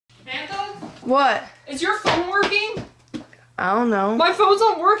Samantha? What? Is your phone working? I don't know. My phone's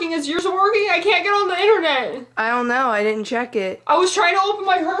not working. Is yours working? I can't get on the internet. I don't know. I didn't check it. I was trying to open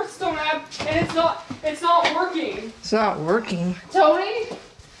my Hearthstone app and it's not working. It's not working. Tony?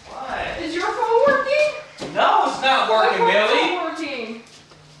 What? Is your phone working? No, it's not working, My phone's Millie. not working.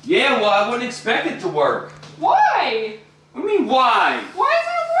 Yeah, well, I wouldn't expect it to work. Why? What do you mean, why? Why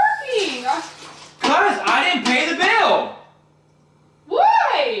is it working? Because I didn't pay the bill.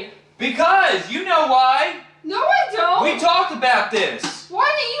 Why? Because, you know why. No, I don't. We talked about this. Why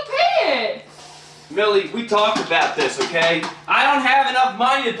didn't you pay it? Millie, we talked about this, okay? I don't have enough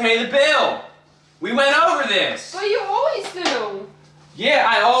money to pay the bill. We went over this. But you always do. Yeah,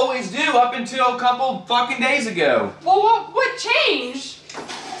 I always do, up until a couple fucking days ago. Well, what changed?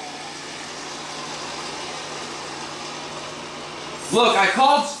 Look, I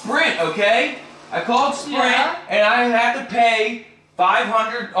called Sprint, okay? I called Sprint, Yeah. and I had to pay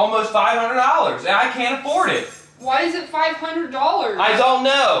almost $500, and I can't afford it. Why is it $500? I don't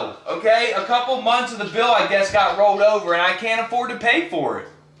know, okay? A couple months of the bill, I guess, got rolled over, and I can't afford to pay for it.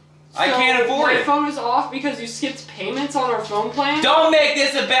 I can't afford my it. phone is off because you skipped payments on our phone plan? Don't make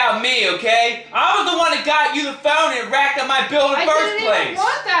this about me, okay? I was the one that got you the phone and racked up my bill in the first place. I didn't even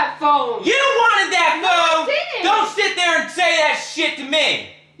want that phone. You wanted that phone! No, I didn't. Don't sit there and say that shit to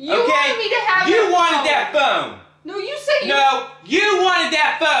me. You okay? wanted me to have You that wanted phone. that phone. No, you said you... No, you wanted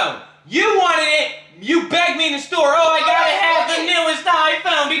that phone. You wanted it. You begged me in the store, oh, I No, gotta I have the didn't. newest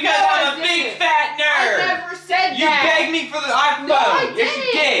iPhone because No, I'm I a big didn't. fat nerd. I never said You that. begged me for the iPhone. No, I didn't. Yes,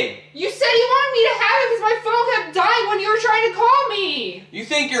 you did. You said you wanted me to have it because my phone kept dying when you were trying to call me. You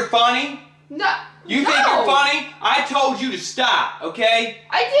think you're funny? No. You think you're funny? I told you to stop, okay?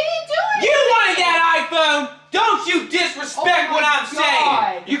 I didn't do it. You wanted that iPhone. Don't you disrespect Oh what my I'm God.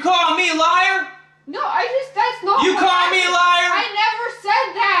 saying. You calling me a liar? No, that's not You what call me a liar? I never said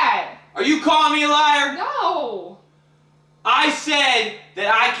that. Are you calling me a liar? No. I said that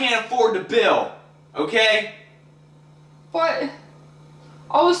I can't afford the bill, okay? But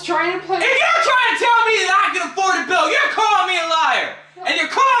I was trying to play... If you're trying to tell me that I can afford the bill, you're calling me a liar. And you're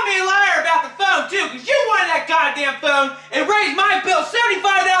calling me a liar about the phone, too, because you wanted that goddamn phone and raised my bill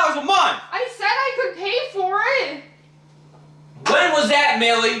 $75 a month. I said I could pay for it. When was that,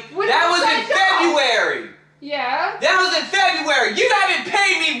 Millie? When that was was in that done? February. Yeah. That was in February. You haven't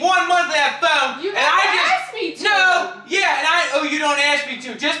paid me 1 month of that phone. You and I never just asked me to. No, yeah, and oh, you don't ask me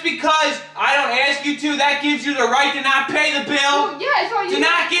to. Just because I don't ask you to, that gives you the right to not pay the bill. Well, yeah, I thought you To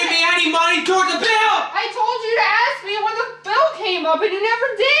not give me any money towards the bill. I told you to ask me when the bill came up, and you never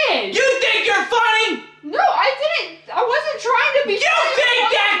did. You think you're funny? No, I didn't. I wasn't trying to be. You think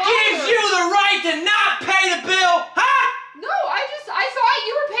that gives you the right to not pay the bill, huh? No, I thought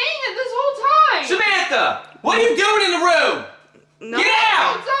you were paying it this whole time. Samantha, what are you doing in the room? No. Get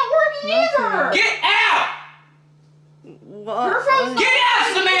out! It's not working either. Get out! What? Your phone's not Get out,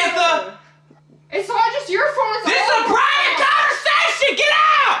 working Samantha! either. It's not just your phone. It's This is all a of our private phones. conversation! Get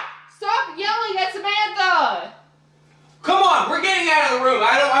out! Stop yelling at Samantha. Come on, we're getting out of the room.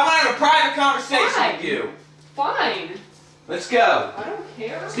 I want to have a private conversation Fine. with you. Fine. Let's go. I don't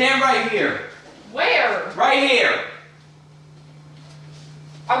care. Stand right here. Where? Right here.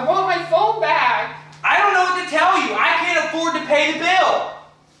 I want my phone back. I don't know what to tell you. I can't afford to pay the bill.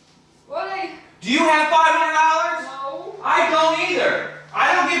 What? Do you have $500? No. I don't either.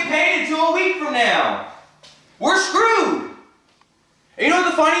 I don't get paid until a week from now. We're screwed. And you know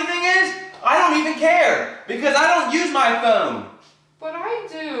what the funny thing is? I don't even care because I don't use my phone. But I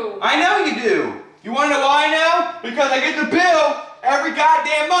do. I know you do. You want to know why I know? Because I get the bill every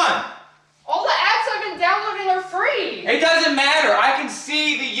goddamn month. All the apps I've been downloading are free. It doesn't matter. I can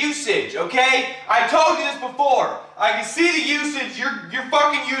see the usage, okay? I told you this before. I can see the usage. You're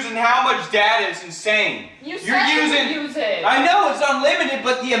fucking using how much data? It's insane. You You're said using. you use it. I know it's unlimited,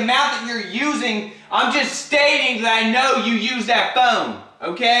 but the amount that you're using, I'm just stating that I know you use that phone,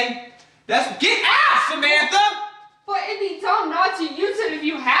 okay? Get out, Samantha! But it'd be dumb not to use it if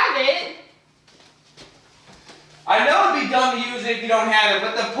you have it. I know it'd be dumb to use it if you don't have it,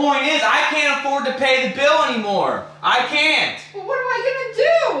 but the point is, I can't afford to pay the bill anymore. I can't. Well, what am I gonna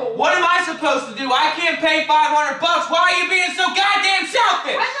do? What am I supposed to do? I can't pay $500. Why are you being so goddamn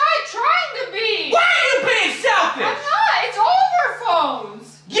selfish? I'm not trying to be. Why are you being selfish? I'm not. It's all of our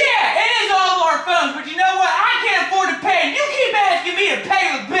phones. Yeah, it is all of our phones, but you know what? I can't afford to pay, and you keep asking me to pay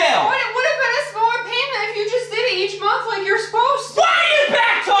the bill. But it would have been a smaller payment if you just did it each month like you're supposed to. Why are you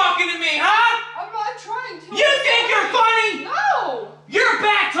back talking to me, huh? I'm not trying to. You think you're funny? No. You're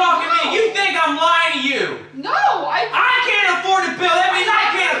back talking to me. You think I'm lying to you? No, I can't afford to bill. That means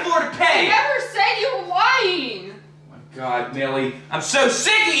I can't afford to I pay. never said you were lying. Oh my God, Millie, I'm I'm so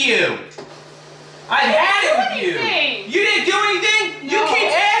sick of you. I've had it with you. You didn't do anything? No. You keep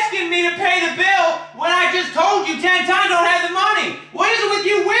asking me to pay the bill when I just told you 10 times I don't have the money. What is it with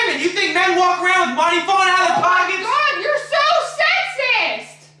you women? You think men walk around with money falling out of their pockets? Oh my God, you're so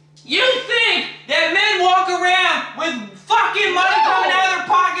sexist! You think that men walk around with fucking money coming out of their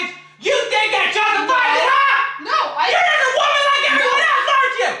pockets? You think that justifies it, huh? No, You're just a woman like everyone else,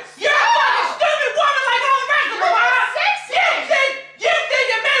 aren't you? You're a fucking stupid woman like all the rest of them, huh? You think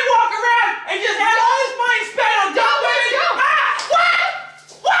that men walk around and just have all this money spent on dumb women? Huh? What?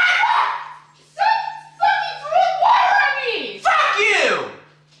 Stop fucking throwing water at me! Fuck you!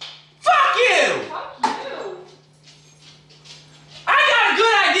 Fuck you! Fuck you. I got a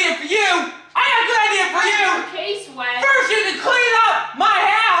good idea for you! I got a good idea for you! Case wet. First you can clean up my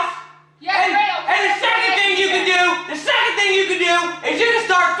house! Yeah, And the second thing you can do is you can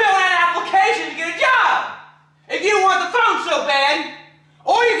start filling out applications to get a job. If you want the phone so bad,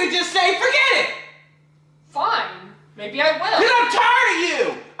 or you could just say, forget it. Fine. Maybe I will. Because I'm tired of you.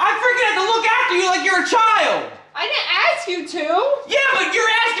 I freaking have to look after you like you're a child. I didn't ask you to. Yeah, but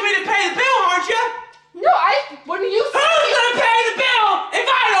you're asking me to pay the bill, aren't you? No, what are you saying? Who's gonna pay the bill if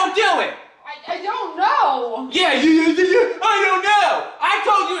I don't do it? I don't know. Yeah, I don't know. I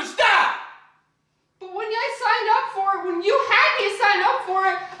told you to stop. But when I signed up for it, when you had me sign up for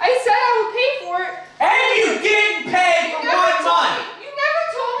it, I said I would pay for it. And you didn't pay for 1 month. You never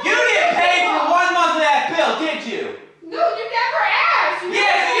told me. You didn't pay for 1 month of that bill, did you? No, you never asked.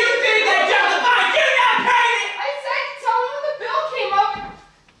 Yes, you think that justifies you not paying it? I said to tell me when the bill came up.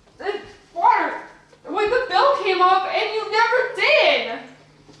 When the bill came up, and you never did.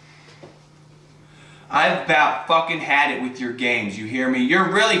 I've about fucking had it with your games, you hear me? You're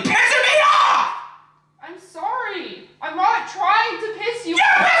really pissing me off! I'm sorry. I'm not trying to piss you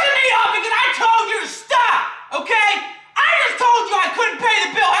You're off. pissing me off because I told you to stop, okay? I just told you I couldn't pay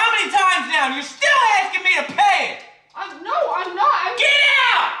the bill how many times now, and you're still asking me to pay it? No, I'm not. Get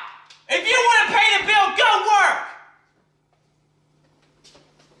out! If you want to pay the bill, go work!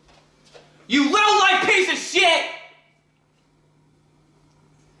 You low-life piece of shit!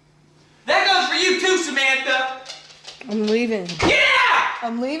 That goes for you too, Samantha! I'm leaving. Get out!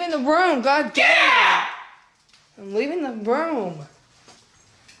 I'm leaving the room. God damn. Get out! I'm leaving the room.